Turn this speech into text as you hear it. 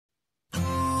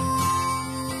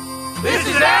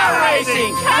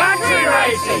racing, country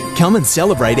racing. Come and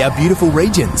celebrate our beautiful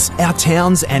regions, our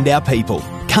towns and our people.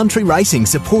 Country Racing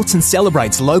supports and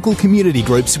celebrates local community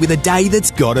groups with a day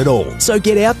that's got it all. So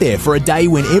get out there for a day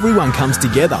when everyone comes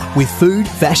together with food,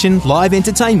 fashion, live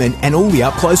entertainment and all the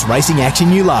up-close racing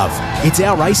action you love. It's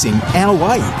our racing, our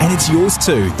way, and it's yours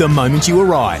too the moment you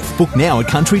arrive. Book now at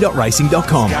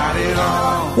country.racing.com.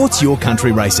 What's your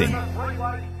country racing?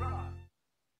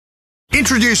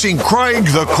 Introducing Craig,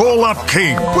 the call-up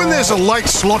king. When there's a late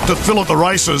slot to fill at the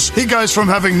races, he goes from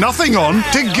having nothing on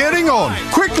to getting on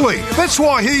quickly. That's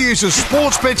why he uses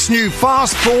Sportsbet's new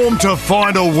fast form to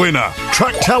find a winner.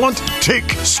 Track talent? Tick.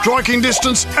 Striking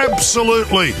distance?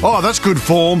 Absolutely. Oh, that's good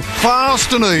form.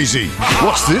 Fast and easy.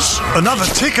 What's this? Another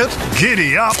ticket?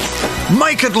 Giddy up.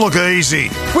 Make it look easy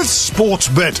with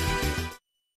Sportsbet.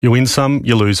 You win some,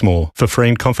 you lose more. For free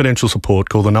and confidential support,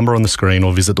 call the number on the screen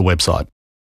or visit the website.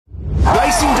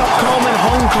 Racing.com in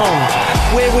Hong Kong,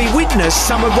 where we witness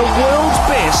some of the world's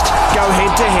best go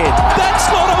head-to-head. That's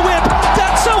not a whip,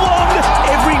 that's a one!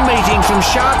 Every meeting from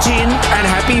Sha Tin and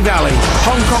Happy Valley.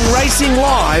 Hong Kong Racing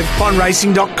live on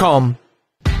Racing.com.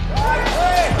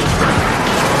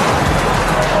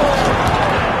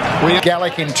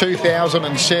 Gallic in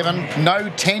 2007. No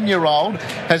 10-year-old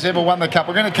has ever won the Cup.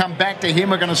 We're going to come back to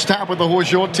him. We're going to start with the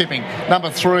horse you're tipping. Number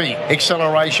 3,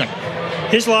 Acceleration.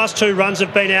 His last 2 runs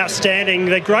have been outstanding.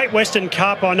 The Great Western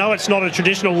Cup, I know it's not a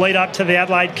traditional lead-up to the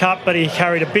Adelaide Cup, but he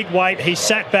carried a big weight. He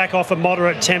sat back off a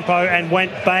moderate tempo and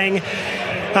went bang.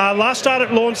 Last start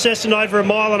at Launceston, over a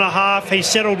mile and a half. He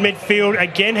settled midfield.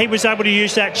 Again, he was able to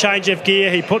use that change of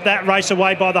gear. He put that race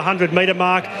away by the 100-metre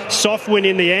mark. Soft win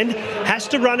in the end. Has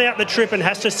to run out the trip and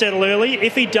has to settle early.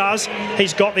 If he does,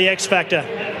 he's got the X factor.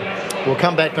 We'll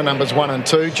come back to numbers 1 and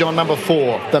 2. John, number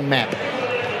 4, The Map.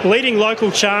 Leading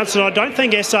local chance, and I don't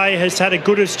think SA has had a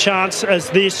good as chance as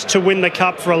this to win the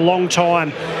Cup for a long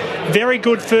time. Very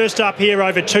good first up here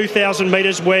over 2,000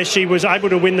 metres where she was able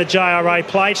to win the JRA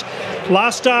plate.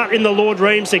 Last start in the Lord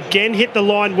Reims again hit the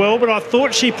line well, but I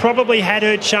thought she probably had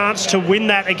her chance to win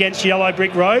that against Yellow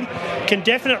Brick Road. Can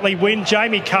definitely win.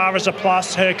 Jamie Carr is a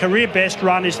plus. Her career best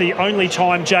run is the only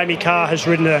time Jamie Carr has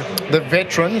ridden her. The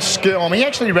veteran, Skirm, he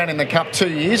actually ran in the Cup 2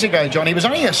 years ago, John. He was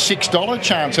only a $6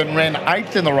 chance and ran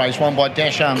 8th in the race, won by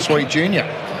Dashan Sweet Jr.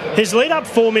 His lead-up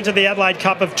form into the Adelaide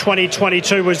Cup of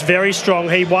 2022 was very strong.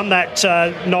 He won that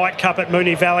night cup at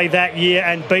Moonee Valley that year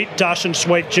and beat Dashan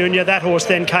Sweet Jr. That horse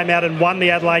then came out and won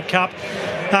the Adelaide Cup.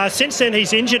 Since then,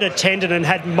 he's injured a tendon and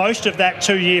had most of that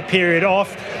 2-year period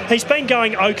off. He's been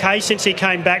going okay since he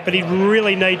came back, but he'd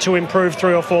really need to improve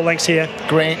 3 or 4 lengths here.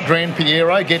 Gran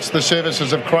Piero gets the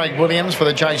services of Craig Williams for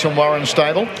the Jason Warren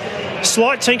stable.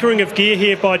 Slight tinkering of gear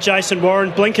here by Jason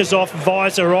Warren. Blinkers off,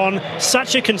 visor on.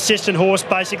 Such a consistent horse,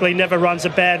 basically never runs a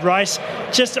bad race.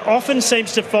 Just often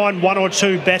seems to find 1 or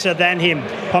 2 better than him.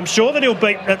 I'm sure that he'll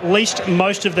beat at least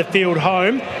most of the field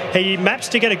home. He maps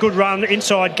to get a good run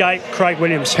inside gate, Craig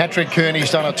Williams. Patrick Kearney's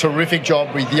done a terrific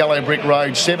job with Yellow Brick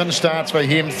Road. 7 starts for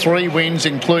him, 3 wins,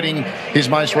 including his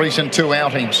most recent 2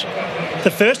 outings.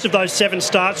 The first of those 7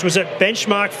 starts was at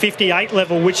benchmark 58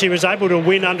 level, which he was able to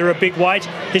win under a big weight.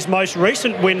 His most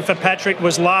recent win for Patrick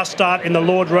was last start in the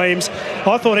Lord Reims.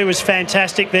 I thought he was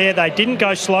fantastic there. They didn't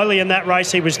go slowly in that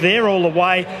race. He was there all the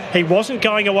way. He wasn't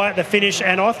going away at the finish,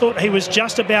 and I thought he was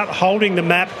just about holding the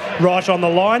map right on the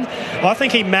line. I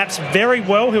think he maps very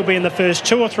well. He'll be in the first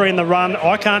 2 or 3 in the run.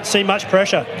 I can't see much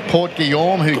pressure. Port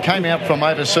Guillaume, who came out from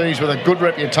overseas with a good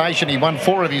reputation. He won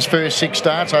 4 of his first 6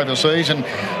 starts overseas, and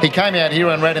he came out here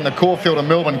and ran in the Caulfield and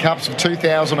Melbourne Cups of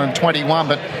 2021,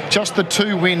 but just the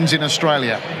 2 wins in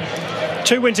Australia.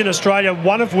 2 wins in Australia,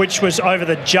 one of which was over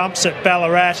the jumps at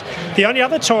Ballarat. The only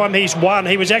other time he's won,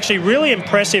 he was actually really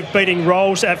impressive beating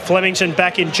Rolls at Flemington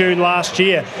back in June last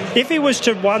year. If he was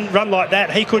to run like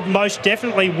that, he could most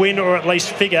definitely win or at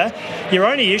least figure. Your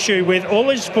only issue with all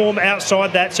his form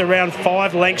outside that's around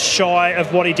 5 lengths shy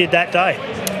of what he did that day.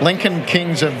 Lincoln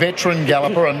King's a veteran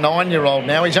galloper, a 9-year-old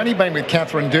now. He's only been with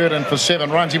Catherine Durden for 7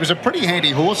 runs. He was a pretty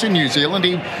handy horse in New Zealand.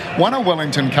 He won a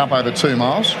Wellington Cup over 2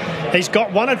 miles. He's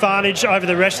got one advantage over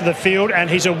the rest of the field, and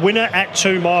he's a winner at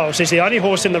 2 miles. He's the only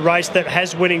horse in the race that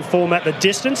has winning form at the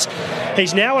distance.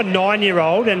 He's now a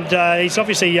 9-year-old, and he's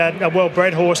obviously a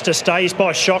well-bred horse to stay. He's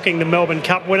by shocking the Melbourne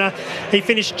Cup winner. He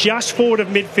finished just forward of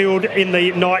midfield in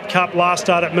the Night Cup last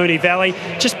start at Moonee Valley.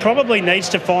 Just probably needs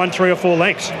to find 3 or 4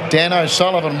 lengths. Dan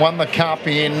O'Sullivan won the Cup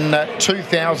in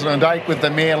 2008 with the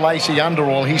mare Lacey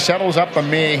Underall. He saddles up the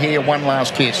mare here, One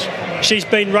Last Kiss. She's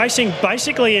been racing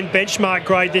basically in benchmark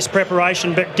grade this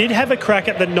preparation, but did have a crack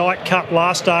at the Night Cup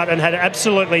last start and had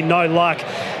absolutely no luck.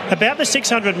 About the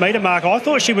 600 metre mark, I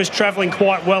thought she was travelling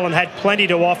quite well and had plenty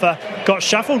to offer. got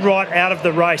shuffled right out of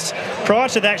the race. Prior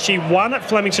to that, she won at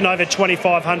Flemington over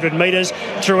 2,500 metres.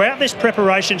 Throughout this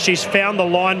preparation, she's found the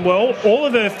line well. All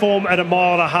of her form at 1.5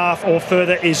 miles or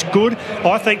further is good.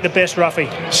 I think the best roughie.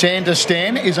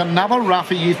 Sandistan is another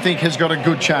roughie you think has got a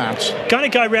good chance. Going to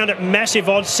go round at massive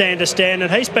odds, Sandistan,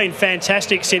 and he's been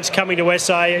fantastic since coming to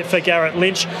SA for Garrett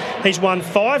Lynch. He's won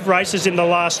 5 races in the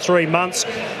last 3 months.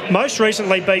 Most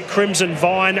recently beat Crimson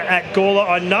Vine at Gawler.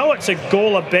 I know it's a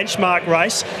Gawler benchmark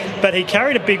race, but he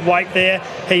carried a big weight there.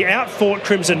 He outfought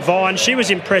Crimson Vine. She was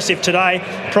impressive today.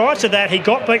 Prior to that, he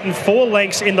got beaten 4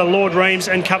 lengths in the Lord Reims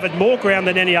and covered more ground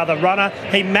than any other runner.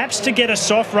 He maps to get a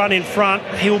soft run in front.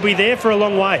 He'll be there for a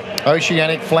long way.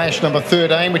 Oceanic Flash number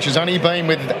 13, which has only been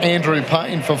with Andrew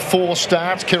Payne for 4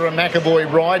 starts. Kieran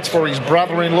McAvoy rides for his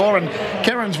brother-in-law, and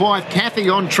Karen's wife Kathy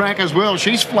on track as well.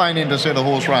 She's flown in to see the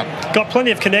horse run. Got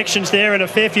plenty of connections there and a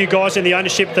fair few guys in the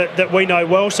ownership that we know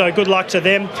well, so good luck to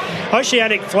them.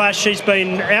 Oceanic Flash, she's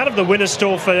been out of the winner's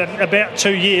stall for about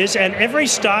 2 years, and every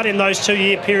start in those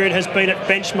 2-year period has been at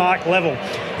benchmark level.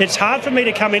 It's hard for me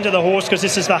to come into the horse because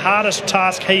this is the hardest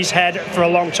task he's had for a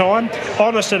long time.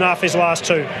 Honest enough, his last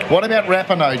 2. What about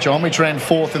Rapinoe, John, which ran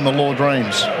 4th in the Lord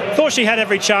Reims? Thought she had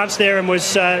every chance there and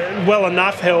was well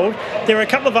enough held. There are a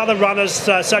couple of other runners,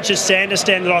 such as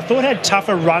Sandistan, that I thought had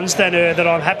tougher runs than her, that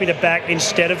I'm happy to back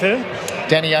instead of her.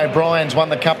 Danny O'Brien's won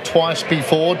the Cup twice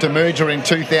before. Demerger in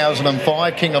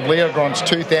 2005, King of Leogrance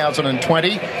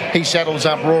 2020. He saddles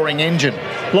up Roaring Engine.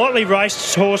 Lightly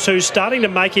raced horse who's starting to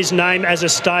make his name as a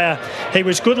stayer. He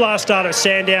was good last start at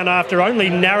Sandown after only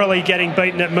narrowly getting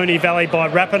beaten at Moonee Valley by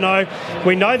Rapinoe.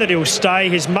 We know that he'll stay.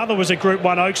 His mother was a Group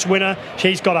 1 Oaks winner.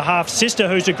 She's got a half-sister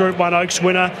who's a Group 1 Oaks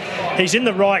winner. He's in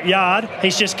the right yard.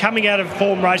 He's just coming out of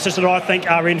form races that I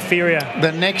think are inferior.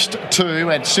 The next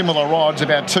 2 at similar odds,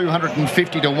 about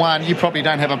 250 to 1. You probably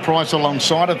don't have a price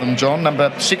alongside of them, John.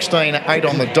 Number 16, 8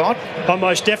 on the dot. I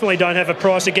most definitely don't have a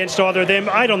price against either of them.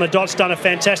 8 on the dot's done a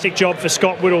fantastic job for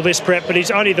Scott Whittle this prep, but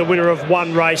he's only the winner of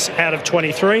 1 race out of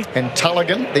 23. And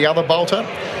Tulligan, the other bolter.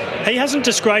 He hasn't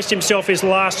disgraced himself his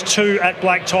last 2 at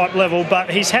black type level,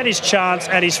 but he's had his chance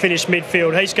and he's finished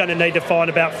midfield. He's going to need to find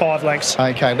about 5 lengths.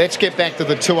 OK, let's get back to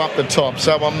the 2 up the top.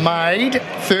 So a Maid,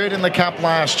 3rd in the Cup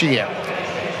last year.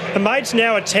 The Maid's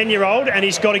now a 10-year-old and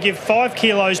he's got to give 5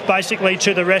 kilos basically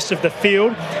to the rest of the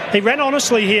field. He ran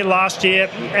honestly here last year,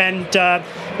 and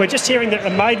we're just hearing that the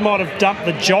Maid might have dumped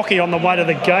the jockey on the way to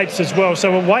the gates as well,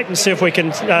 so we'll wait and see if we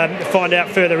can find out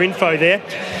further info there.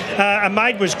 A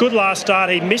Maid was good last start.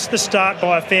 He missed the start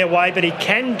by a fair way, but he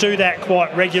can do that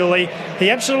quite regularly. He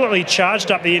absolutely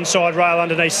charged up the inside rail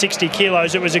underneath 60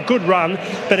 kilos. It was a good run,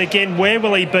 but again, where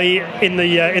will he be in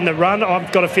the run?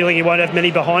 I've got a feeling he won't have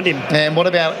many behind him. And what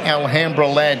about Alhambra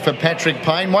Lad for Patrick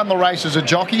Payne? Won the race as a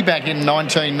jockey back in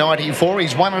 1994.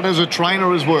 He's won it as a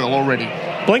trainer as well already.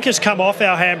 Blinker's come off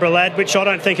Alhambra Lad, which I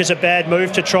don't think is a bad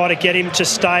move to try to get him to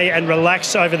stay and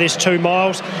relax over this 2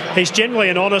 miles. He's generally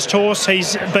an honest horse.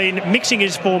 He's been mixing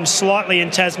his form slightly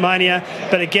in Tasmania,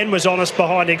 but again was honest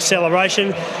behind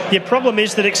Acceleration. Your problem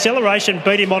is that Acceleration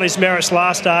beat him on his merits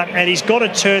last start, and he's got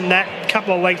to turn that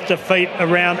couple of lengths defeat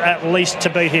around at least to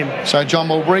beat him. So, John,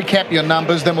 we'll recap your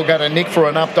numbers, then we'll go to Nick for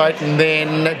an update, and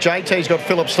then JT's got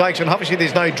Phillip Stokes, and obviously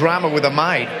there's no drama with a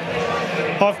Maid.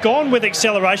 I've gone with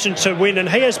Acceleration to win, and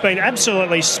he has been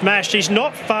absolutely smashed. He's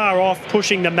not far off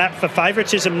pushing the map for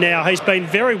favouritism now. He's been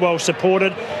very well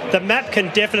supported. The map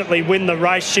can definitely win the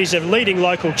race. She's a leading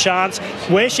local chance.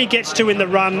 Where she gets to in the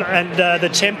run and the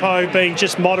tempo being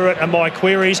just moderate are my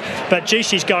queries, but gee,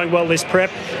 she's going well this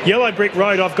prep. Yellow Brick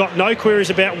Road, I've got no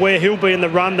queries about where he'll be in the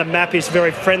run. The map is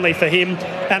very friendly for him,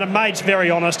 and a Maid's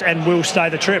very honest and will stay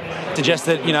the trip. Suggest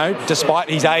that, you know, despite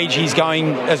his age, he's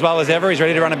going as well as ever. He's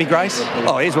ready to run a big race.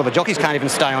 Oh, he is. Well, the jockeys can't even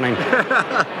stay on him.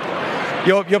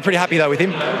 You're pretty happy, though, with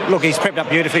him? Look, he's prepped up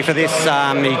beautifully for this.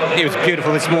 He was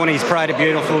beautiful this morning. He's paraded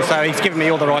beautiful, so he's given me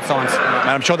all the right signs. And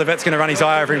I'm sure the vet's going to run his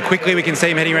eye over him quickly. We can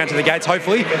see him heading around to the gates.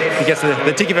 Hopefully, he gets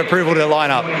the tick of approval to line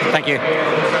up. Thank you.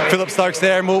 Phillip Stokes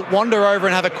there, and we'll wander over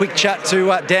and have a quick chat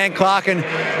to Dan Clark, and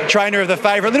trainer of the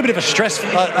favourite. A little bit of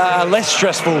a less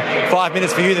stressful 5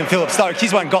 minutes for you than Phillip Stokes.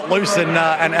 His one got loose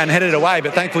and headed away,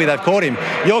 but thankfully they've caught him.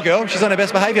 Your girl, she's on her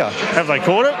best behaviour. Have they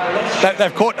caught it?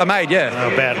 They've caught a Maid, yeah.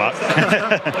 Oh, bad luck.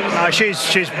 No,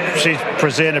 she's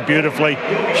presented beautifully.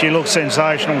 She looks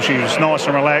sensational. She was nice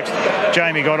and relaxed.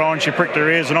 Jamie got on, she pricked her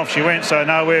ears and off she went. So,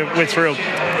 no, we're thrilled.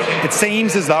 It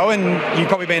seems as though, and you've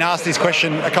probably been asked this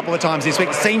question a couple of times this week,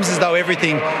 it seems as though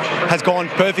everything has gone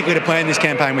perfectly to plan this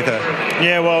campaign with her.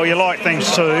 Yeah, well, you like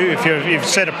things too. If you've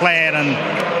set a plan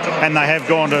and they have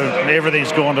gone to,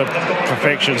 everything's gone to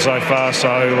perfection so far.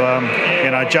 So,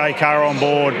 Jay Carr on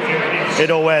board,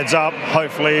 it all adds up.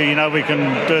 Hopefully, we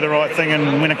can do the right thing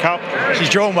and win a cup. She's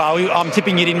drawn well. I'm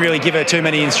tipping you didn't really give her too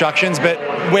many instructions, but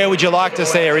where would you like to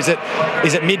see her? Is it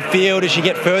midfield? Does she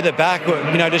get further back? Or,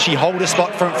 does she hold a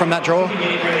spot from that draw?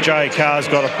 Jay Carr's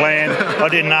got a plan. I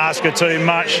didn't ask her too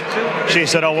much. She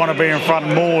said, I want to be in front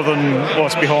more than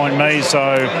what's behind me,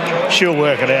 so she'll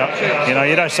work it out.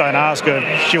 You don't say and ask her,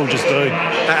 she'll just do.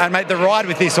 And, mate, the ride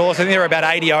with this horse, I think there are about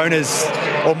 80 owners,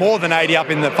 or more than 80 up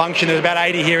in the function. There's about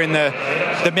 80 here in the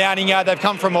mounting yard. They've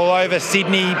come from all over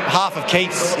Sydney, half of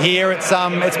Keats here. It's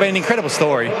been an incredible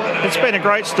story. It's been a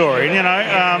great story.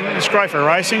 It's great for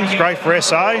racing. It's great for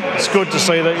SA. It's good to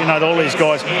see that all these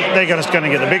guys, they're just going to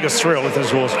get the biggest thrill if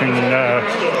this horse can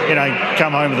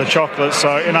come home with the chocolate.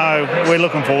 So we're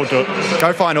looking forward to it.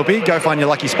 Go find Upi. Go find your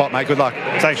lucky spot, mate. Good luck.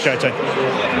 Thanks,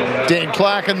 JT. Dan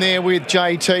Clark in there with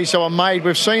JT. So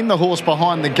we've seen the horse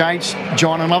behind the gates,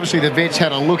 John, and obviously the vets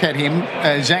had a look at him.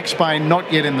 Zach Spain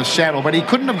not yet in the saddle, but he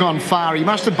couldn't have gone far. He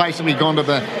must have basically gone to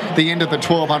the end of the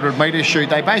 1,200 metre chute.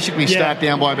 They basically start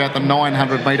down by about the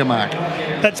 900 metre mark.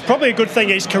 That's probably a good thing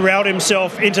he's corralled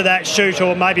himself into that chute,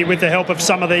 or maybe with the help of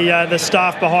some of the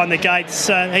staff behind the gates.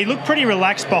 He looked pretty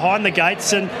relaxed behind the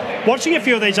gates, and watching a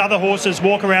few of these other horses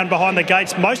walk around behind the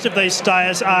gates, most of these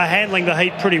stayers are handling the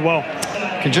heat pretty well.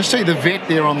 You can just see the vet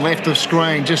there on left of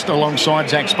screen, just alongside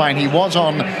Zach Spain. He was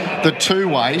on the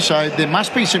two-way, so there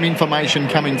must be some information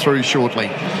coming through shortly.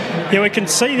 Yeah, we can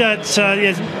see that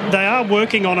they are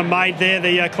working on a maid there.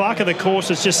 The clerk of the course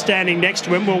is just standing next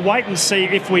to him. We'll wait and see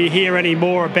if we hear any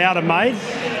more about a maid.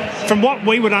 From what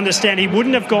we would understand, he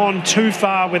wouldn't have gone too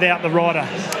far without the rider.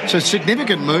 It's a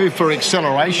significant move for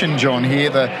acceleration, John, here.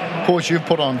 The horse you've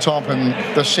put on top and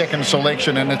the second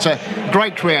selection, and it's a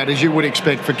great crowd, as you would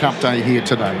expect for Cup Day here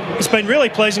today. It's been really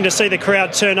pleasing to see the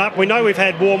crowd turn up. We know we've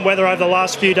had warm weather over the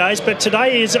last few days, but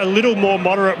today is a little more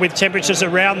moderate with temperatures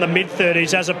around the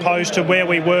mid-30s as opposed to where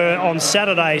we were on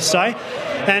Saturday, say.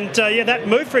 And, that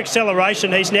move for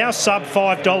acceleration, he's now sub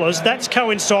 $5. That's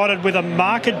coincided with a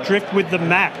market drift with the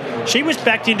map. She was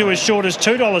backed into as short as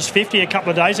 $2.50 a couple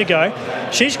of days ago.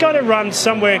 She's going to run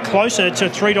somewhere closer to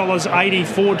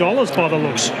 $3.84 by the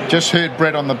looks. Just heard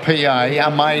Brett on the PA.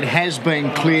 Our maid has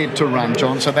been cleared to run,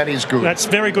 John, so that is good. That's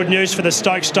very good news for the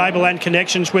Stoke stable and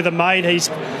connections with a maid. He's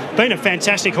been a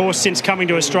fantastic horse since coming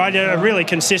to Australia, a really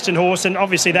consistent horse, and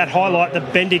obviously that highlight the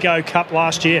Bendigo Cup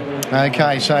last year.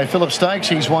 OK, so Phillip Stokes,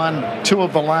 he's won 2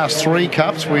 of the last 3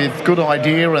 cups with Good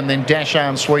Idea and then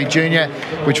Dashan Sweet Jr.,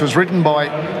 which was ridden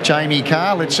by Jamie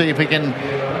Carr. Let's see if he can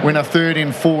win a third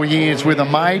in 4 years with a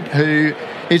maid who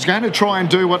is going to try and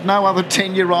do what no other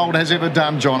 10-year-old has ever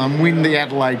done, John, and win the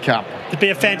Adelaide Cup. It'd be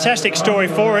a fantastic story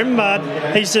for him.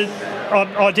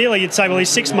 Ideally, you'd say, well, he's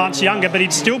 6 months younger, but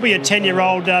he'd still be a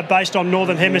 10-year-old based on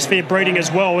Northern Hemisphere breeding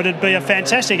as well. It'd be a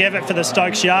fantastic effort for the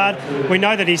Stokes yard. We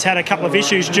know that he's had a couple of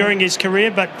issues during his career,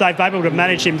 but they've been able to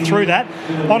manage him through that.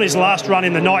 On his last run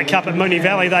in the Night Cup at Moonee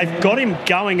Valley, they've got him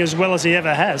going as well as he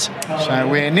ever has. So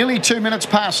we're nearly 2 minutes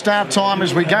past start time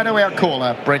as we go to our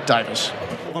caller, Brett Davis.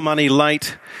 Money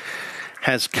late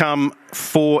has come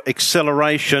for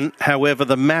acceleration. However,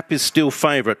 the map is still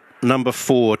favourite. Number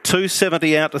 4,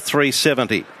 $2.70 out to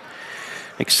 $3.70.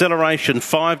 Acceleration,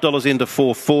 $5 into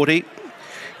 $4.40.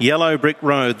 Yellow Brick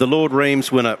Road, the Lord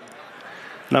Reams winner.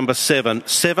 Number 7,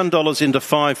 $7 into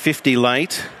 $5.50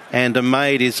 late. And a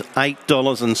maid is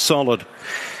 $8 and solid.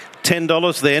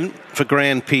 $10 then for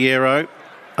Grand Piero.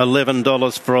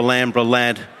 $11 for Alhambra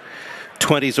Lad.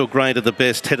 20s or greater the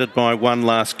best, headed by One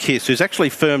Last Kiss, who's actually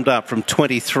firmed up from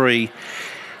 23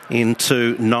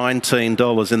 into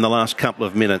 $19 in the last couple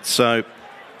of minutes. So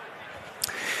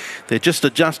they're just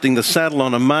adjusting the saddle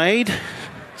on a maid.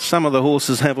 Some of the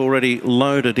horses have already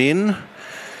loaded in.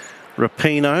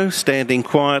 Rapino standing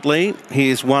quietly.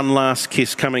 Here's One Last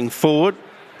Kiss coming forward.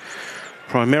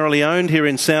 Primarily owned here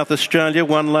in South Australia.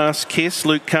 One Last Kiss.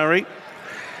 Luke Curry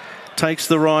takes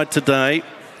the ride today.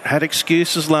 Had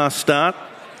excuses last start.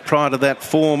 Prior to that,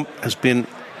 form has been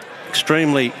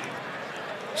extremely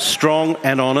strong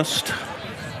and honest.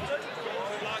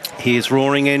 Here's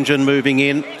Roaring Engine moving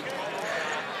in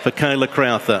for Kayla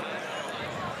Crowther.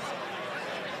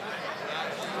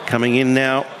 Coming in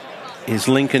now is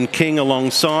Lincoln King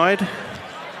alongside.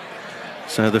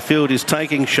 So the field is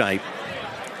taking shape.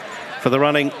 for the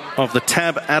running of the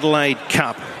Tab Adelaide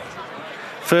Cup.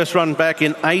 First run back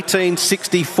in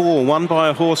 1864, won by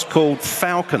a horse called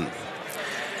Falcon.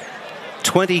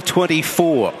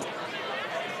 2024.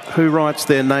 Who writes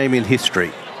their name in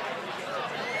history?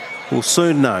 We'll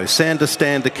soon know.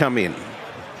 Sanderstan to come in.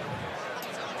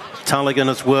 Tulligan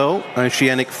as well.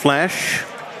 Oceanic Flash.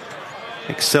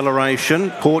 Acceleration.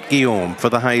 Port Guillaume for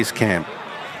the Hayes camp.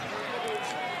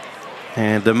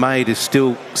 And the maid is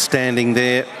still standing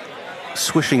there,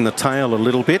 swishing the tail a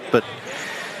little bit, but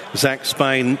Zach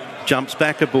Spain jumps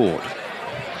back aboard.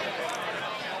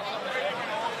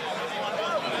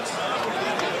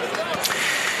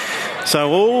 So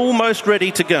almost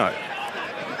ready to go.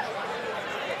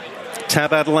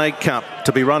 Tab Adelaide Cup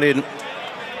to be run in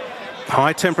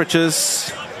high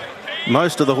temperatures.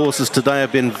 Most of the horses today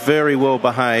have been very well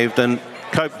behaved and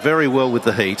coped very well with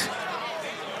the heat.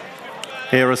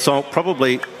 Air Assault,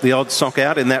 probably the odd sock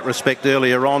out in that respect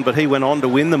earlier on, but he went on to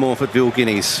win the Morphettville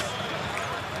Guineas.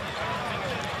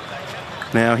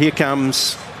 Now here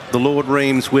comes the Lord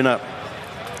Reams winner,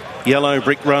 Yellow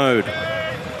Brick Road.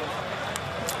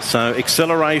 So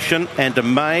Acceleration and a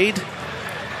maid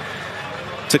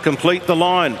to complete the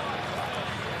line.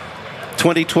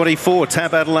 2024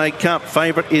 Tab Adelaide Cup.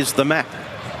 Favourite is the Map.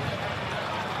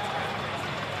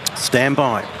 Stand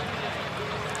by.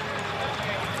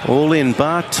 All in,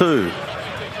 bar two.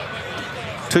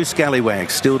 Two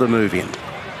scallywags still to move in.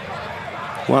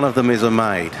 One of them is a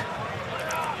maid.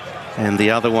 And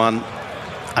the other one,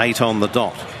 8 on the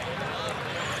dot.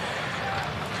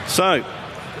 So,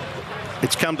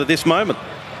 it's come to this moment.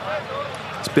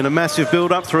 It's been a massive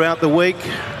build-up throughout the week.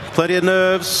 Plenty of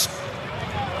nerves.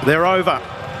 They're over.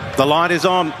 The light is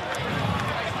on.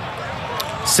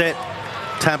 Set.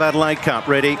 Tab Adelaide Cup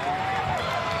ready.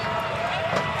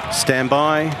 Stand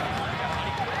by.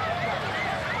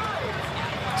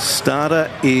 Starter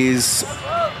is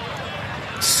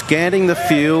scanning the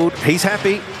field. He's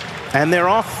happy. And they're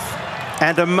off.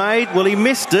 And a maid, well, he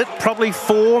missed it. Probably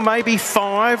 4, maybe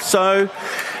 5. So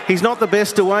he's not the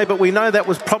best away, but we know that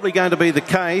was probably going to be the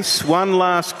case. One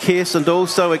Last Kiss and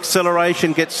also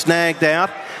Acceleration gets snagged out.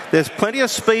 There's plenty of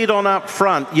speed on up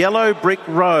front. Yellow Brick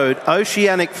Road,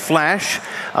 Oceanic Flash,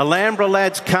 Alhambra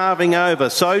Lads carving over.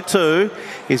 So too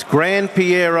is Grand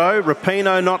Piero,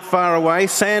 Rapino not far away.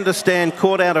 Sanderstan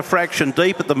caught out a fraction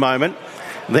deep at the moment.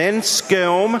 Then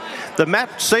Skelm. The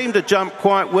Map seemed to jump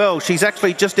quite well. She's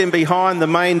actually just in behind the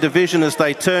main division as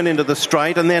they turn into the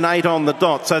straight, and then 8 on the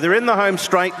dot. So they're in the home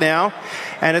straight now,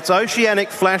 and it's Oceanic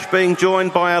Flash being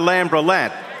joined by Alhambra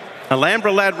Lad.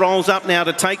 Alhambra Lad rolls up now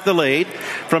to take the lead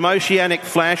from Oceanic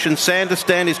Flash, and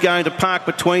Sanderstan is going to park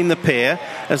between the pair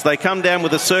as they come down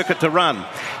with a circuit to run.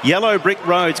 Yellow Brick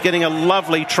Road's getting a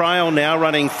lovely trail now,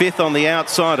 running 5th on the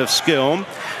outside of Skilm.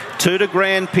 2 to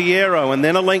Grand Piero, and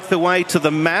then a length away to the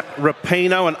Map,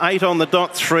 Rapino, and 8 on the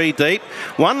dot, 3 deep.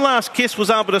 One Last Kiss was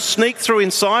able to sneak through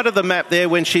inside of the Map there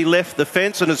when she left the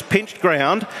fence and has pinched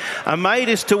ground. A maid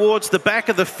is towards the back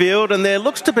of the field, and there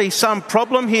looks to be some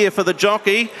problem here for the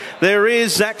jockey. There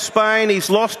is Zach Spain.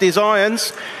 He's lost his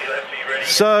irons.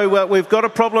 So we've got a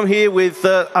problem here with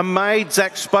a maid.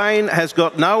 Zach Spain has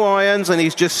got no irons and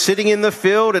he's just sitting in the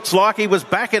field. It's like he was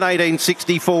back in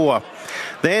 1864.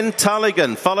 Then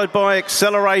Tulligan, followed by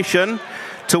Acceleration.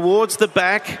 Towards the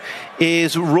back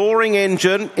is Roaring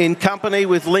Engine in company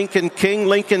with Lincoln King.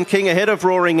 Lincoln King ahead of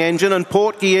Roaring Engine, and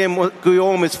Port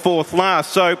Guillaume is 4th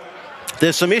last. So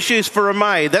there's some issues for a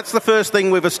maid. That's the first thing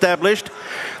we've established.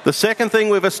 The second thing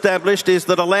we've established is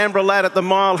that Alhambra Lad at the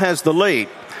mile has the lead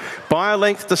by a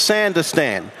length to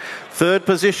Sanderstan. 3rd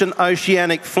position,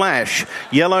 Oceanic Flash.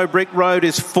 Yellow Brick Road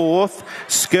is 4th.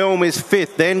 Skelm is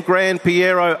 5th. Then Grand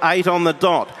Piero, 8 on the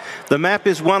dot. The Map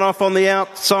is 1 off on the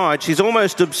outside. She's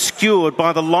almost obscured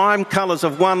by the lime colours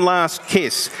of One Last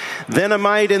Kiss. Then a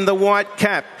maid in the white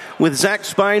cap with Zach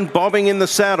Spain bobbing in the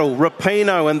saddle.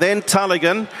 Rapino and then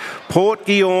Tulligan. Port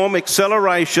Guillaume,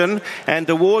 Acceleration. And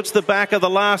towards the back of the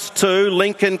last 2,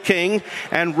 Lincoln King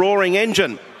and Roaring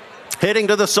Engine. Heading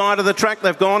to the side of the track,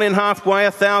 they've gone in halfway,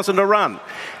 1,000 to run.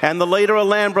 And the leader,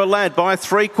 Alhambra Lad, by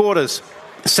 3/4.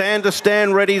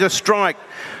 Sanderstan ready to strike.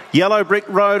 Yellow Brick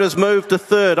Road has moved to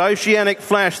 3rd. Oceanic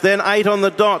Flash, then 8 on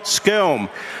the dot, Skelm.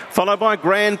 Followed by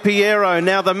Grand Piero.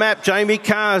 Now the Map, Jamie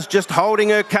Carr's just holding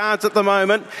her cards at the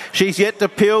moment. She's yet to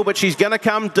peel, but she's going to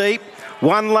come deep.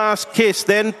 One Last Kiss,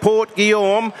 then Port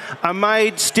Guillaume. A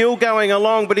Maid still going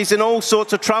along, but he's in all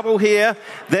sorts of trouble here.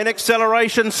 Then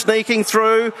Acceleration sneaking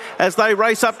through as they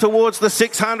race up towards the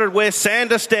 600, where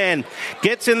Sanderstan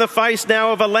gets in the face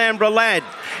now of Alhambra Lad.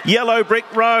 Yellow Brick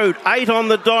Road, 8 on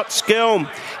the dot, Skelm.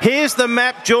 Here's the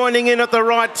Map joining in at the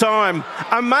right time.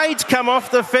 A Maid's come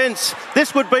off the fence.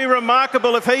 This would be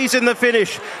remarkable if he's in the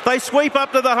finish. They sweep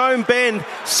up to the home bend.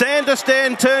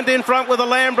 Sanderstan turned in front with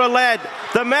Alhambra Lad.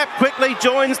 The Map quickly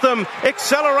joins them.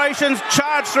 Accelerations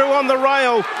charge through on the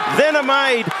rail. Then A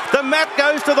Maid. The Map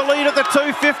goes to the lead at the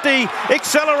 250.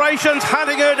 Accelerations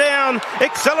hunting her down.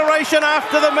 Acceleration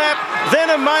after the Map.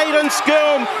 Then A Maid and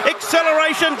Skelm.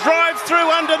 Acceleration drives through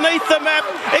underneath the Map.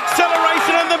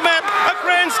 Acceleration and the Map. A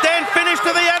grandstand finish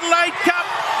to the Adelaide Cup.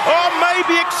 Oh,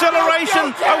 maybe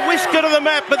Acceleration. A whisker to the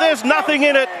Map, but there's nothing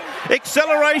in it.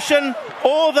 Acceleration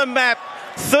or the Map.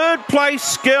 Third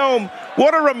place, Skelm.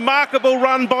 What a remarkable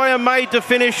run by A Maid to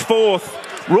finish fourth.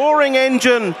 Roaring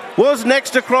Engine was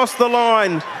next across the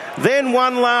line. Then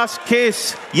One Last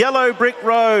Kiss, Yellow Brick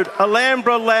Road,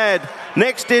 Alhambra Lad.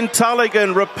 Next in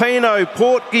Tulligan, Rapino,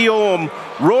 Port Guillaume,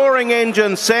 Roaring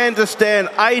Engine, Sanderstan,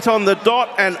 8 on the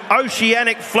dot, and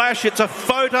Oceanic Flash. It's a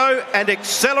photo, and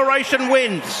Acceleration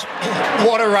wins.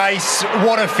 What a race,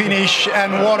 what a finish,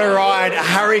 and what a ride.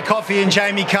 Harry Coffey and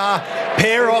Jamie Carr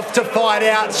pair off to fight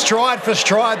out, stride for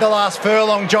stride, the last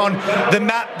furlong, John. The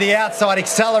Map, the outside,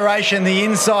 Acceleration, the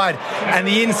inside, and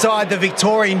the inside, the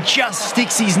Victorian just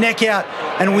sticks his neck out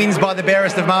and wins by the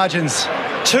barest of margins.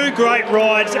 Two great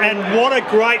rides, and what a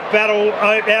great battle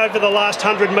over the last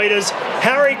 100 metres.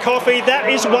 Harry Coffey, that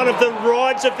is one of the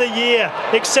rides of the year.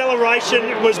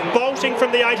 Acceleration was bolting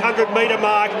from the 800 metre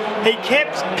mark. He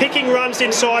kept picking runs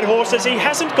inside horses. He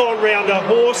hasn't gone round a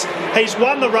horse. He's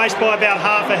won the race by about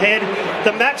half a head.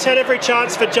 The Map's had every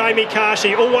chance for Jamie Carr.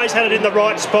 She always had it in the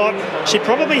right spot. She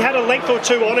probably had a length or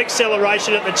two on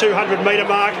Acceleration at the 200 metre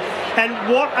mark.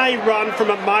 And what a run from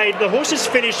A Maid. The horse has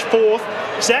finished fourth.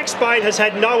 Zach Spain has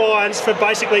had no irons for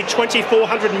basically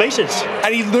 2,400 metres.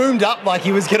 And he loomed up like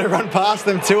he was going to run past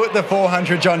them too at the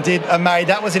 400, John did. A Maid.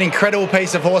 That was an incredible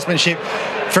piece of horsemanship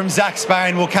from Zach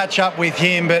Spain. We'll catch up with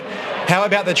him, but how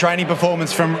about the training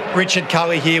performance from Richard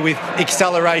Cully here with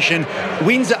Acceleration?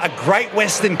 Wins a Great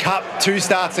Western Cup 2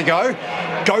 starts ago,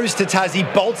 goes to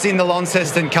Tassie, bolts in the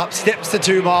Launceston Cup, steps to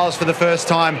 2 miles for the first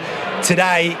time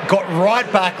today, got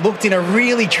right back, looked in a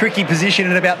really tricky position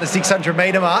at about the 600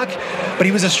 metre mark, but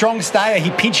he was a strong stayer.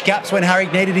 He pinched gaps when Harry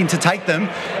needed him to take them,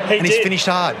 and he's finished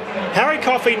hard. Harry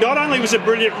Coffey not only was a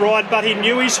brilliant ride, but he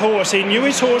knew his horse. He knew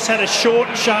his horse had a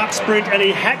short, sharp sprint, and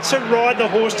he had to ride the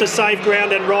horse to save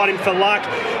ground and ride him for luck.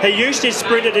 He used his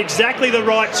sprint at exactly the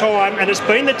right time, and it's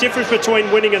been the difference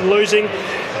between winning and losing.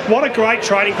 What a great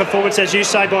training performance, as you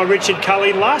say, by Richard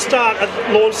Cully. Last start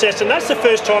at Launceston, that's the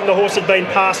first time the horse had been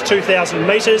past 2,000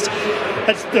 metres.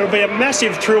 There'll be a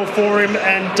massive thrill for him,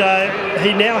 and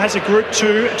he now has a Group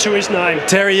 2 to his name.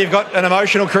 Terry, you've got an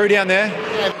emotional crew down there.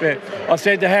 Yeah. I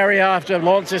said to Harry after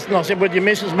Launceston, I said, would your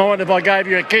missus mind if I gave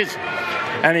you a kiss?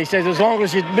 And he says, as long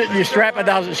as your strapper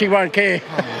does it, she won't care.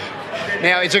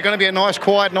 Now, is it going to be a nice,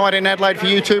 quiet night in Adelaide for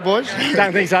you two boys?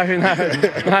 Don't think so,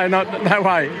 no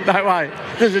way.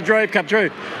 This is a dream come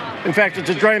true. In fact, it's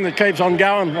a dream that keeps on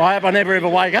going. I hope I never ever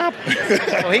wake up.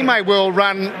 Well, he may well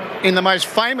run in the most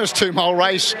famous 2-mile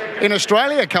race in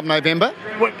Australia come November.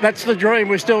 Well, that's the dream.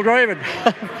 We're still dreaming.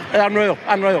 Unreal,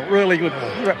 really good.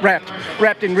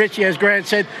 Wrapped in Richie, as Grant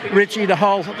said. Richie,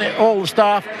 all the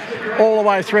staff, all the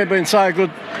way through, been so good,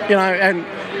 and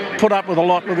put up with a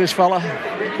lot with this fella.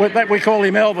 We call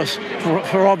him Elvis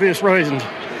for obvious reasons.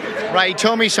 Ray,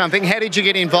 tell me something. How did you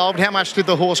get involved? How much did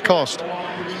the horse cost?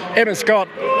 Emma Scott,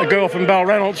 a girl from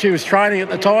Balranald, she was training at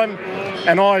the time,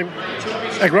 and I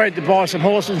agreed to buy some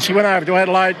horses, and she went over to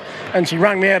Adelaide and she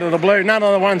rang me out of the blue, none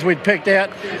of the ones we'd picked out,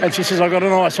 and she says, I've got a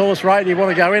nice horse, Ray, do you want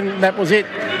to go in? And that was it.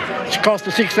 She cost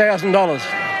her $6,000.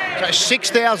 So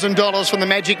 $6,000 from the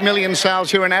Magic Million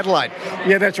sales here in Adelaide?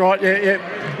 Yeah, that's right,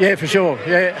 yeah, for sure,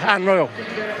 yeah, unreal.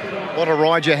 What a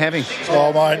ride you're having.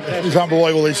 Oh, mate, it's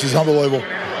unbelievable, this is unbelievable.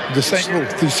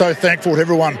 Just so thankful to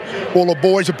everyone. All the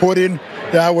boys have put in.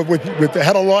 We've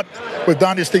had a lot. We've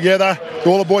done this together. To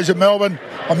all the boys in Melbourne,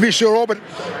 I miss you all, but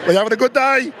we're having a good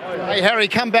day. Hey, Harry,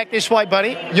 come back this way,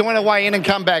 buddy. You want to weigh in and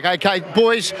come back. Okay,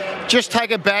 boys, just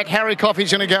take it back. Harry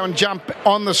Coffey's going to go and jump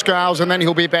on the scales, and then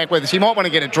he'll be back with us. You might want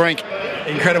to get a drink.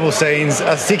 Incredible scenes.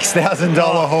 A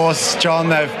 $6,000 horse, John.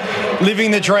 They've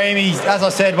living the dream. He, as I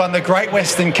said, won the Great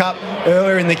Western Cup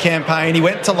earlier in the campaign. He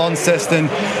went to Launceston.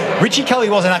 Richie Cully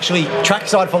wasn't actually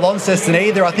trackside for Launceston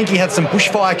either. I think he had some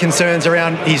bushfire concerns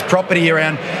around his property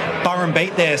around Burren Coram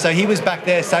beat there, so he was back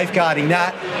there safeguarding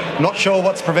that. Not sure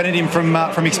what's prevented him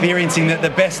from experiencing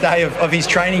the best day of his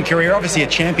training career. Obviously a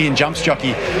champion jumps jockey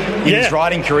in his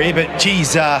riding career, but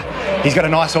geez, he's got a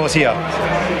nice horse here.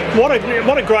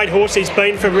 What a great horse he's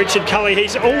been for Richard Cully.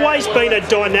 He's always been a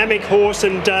dynamic horse,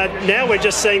 and now we're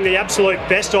just seeing the absolute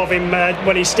best of him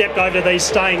when he stepped over these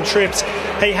staying trips.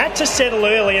 He had to settle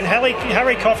early, and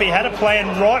Harry Coffey had a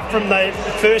plan right from the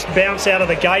first bounce out of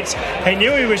the gates. He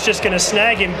knew he was just going to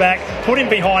snag him back, put him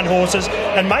behind horses,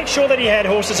 and make sure that he had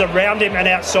horses around him and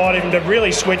outside him to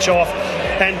really switch off.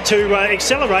 And to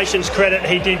Acceleration's credit,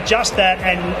 he did just that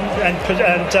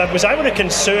and was able to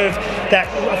conserve that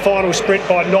final sprint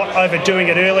by not overdoing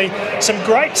it early. Some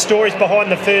great stories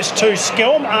behind the first two.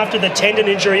 Skelm, after the tendon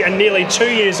injury and nearly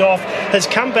 2 years off, has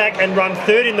come back and run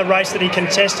third in the race that he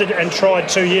contested and tried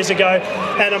 2 years ago.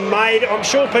 And I'm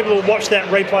sure people will watch that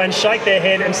replay and shake their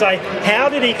head and say, how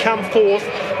did he come forth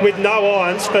with no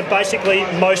irons for basically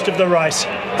most of the race?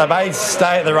 Adelaide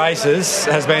stay at the races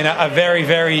has been a very,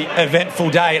 very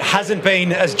eventful day. It hasn't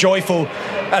been as joyful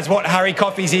as what Harry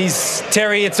Coffey's is.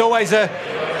 Terry, it's always a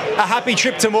happy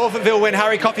trip to Morphettville when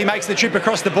Harry Coffey makes the trip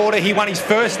across the border. He won his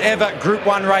first ever Group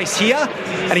 1 race here,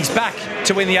 and he's back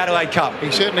to win the Adelaide Cup.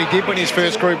 He certainly did win his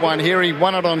first Group 1 here. He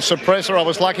won it on suppressor. I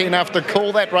was lucky enough to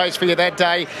call that race for you that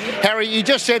day. Harry, you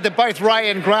just said that both Ray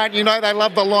and Grant, you know they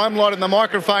love the limelight and the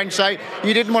microphone, so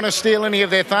you didn't want to steal any of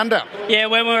their thunder. Yeah,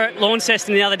 when we were at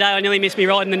Launceston the other day, I nearly missed me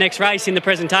riding the next race in the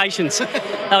presentations.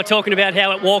 They were talking about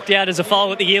how it walked out as a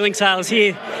foal at the yearling sales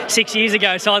here 6 years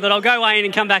ago, so I thought I'll go away in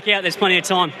and come back out. There's plenty of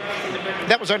time.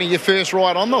 That was only your first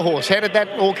ride on the horse. How did that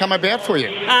all come about for you?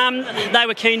 They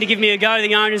were keen to give me a go,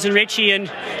 the owners and Richie,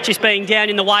 and just being down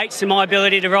in the weights and my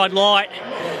ability to ride light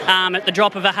at the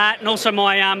drop of a hat, and also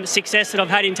my success that I've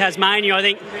had in Tasmania, I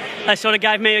think they sort of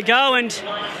gave me a go, and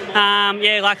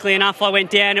luckily enough I went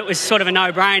down. It was sort of a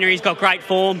no-brainer. He's got great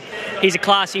form. He's a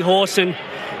classy horse, and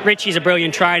Richie's a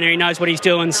brilliant trainer. He knows what he's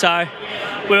doing, so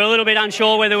we were a little bit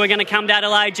unsure whether we're going to come to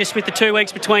Adelaide just with the 2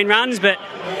 weeks between runs, but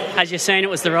as you've seen, it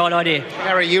was the right idea.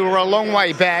 Harry, you were a long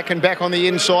way back and back on the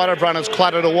inside of runners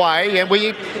cluttered away. And were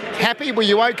you happy? Were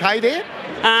you okay there?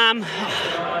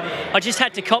 I just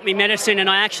had to cop me medicine, and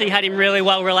I actually had him really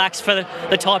well relaxed for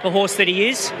the type of horse that he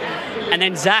is. And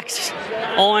then Zach's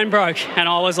iron broke, and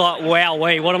I was like,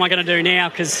 wowee, what am I going to do now?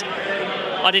 Because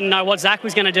I didn't know what Zach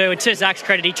was going to do. And to Zach's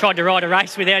credit, he tried to ride a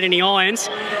race without any irons.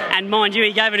 And mind you,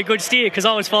 he gave it a good steer because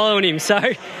I was following him. So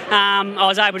I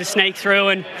was able to sneak through,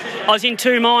 and I was in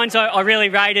two minds. I really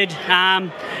rated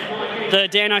the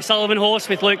Dan O'Sullivan horse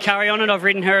with Luke Curry on it. I've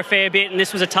ridden her a fair bit, and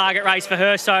this was a target race for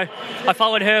her. So I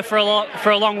followed her for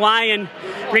a long way, and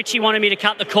Richie wanted me to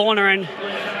cut the corner, and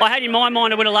I had in my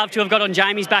mind I would have loved to have got on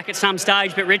Jamie's back at some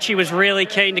stage, but Richie was really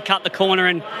keen to cut the corner,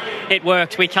 and it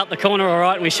worked. We cut the corner all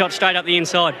right, and we shot straight up the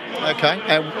inside.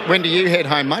 Okay. When do you head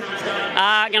home, mate?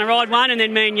 Going to ride one, and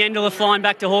then me and Yendel are flying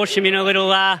back to Horsham in a little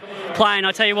plane.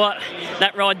 I tell you what,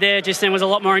 that ride there just then was a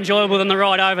lot more enjoyable than the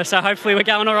ride over, so hopefully we're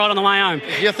going all right on the way home.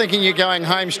 If you're thinking you're going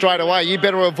home straight away, you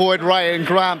better avoid Ray and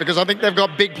Grant, because I think they've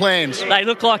got big plans. They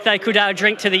look like they could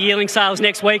drink to the yearling sales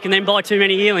next week and then buy too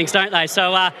many yearlings, don't they?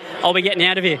 So I'll be getting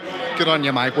out of here. Good on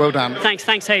you, mate. Well done.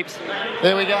 Thanks heaps.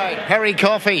 There we go. Harry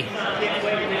Coffey.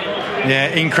 Yeah,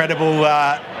 incredible.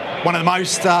 One of the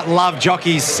most loved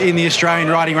jockeys in the Australian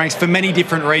riding ranks for many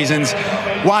different reasons.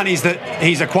 One is that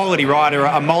he's a quality rider,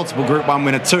 a multiple Group 1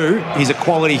 winner. Two, he's a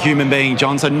quality human being,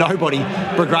 John, so nobody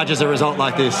begrudges a result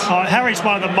like this. Harry's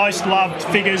one of the most loved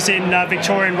figures in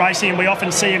Victorian racing, and we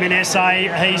often see him in SA.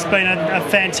 He's been a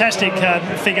fantastic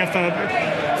figure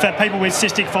for people with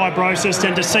cystic fibrosis,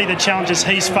 and to see the challenges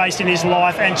he's faced in his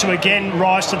life and to again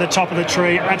rise to the top of the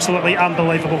tree, absolutely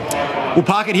unbelievable. We'll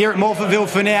park it here at Morphettville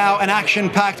for now. An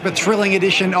action-packed but thrilling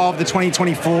edition of the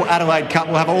 2024 Adelaide Cup.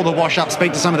 We'll have all the wash-up,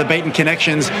 speak to some of the beaten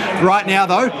connections. Right now,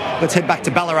 though, let's head back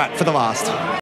to Ballarat for the last.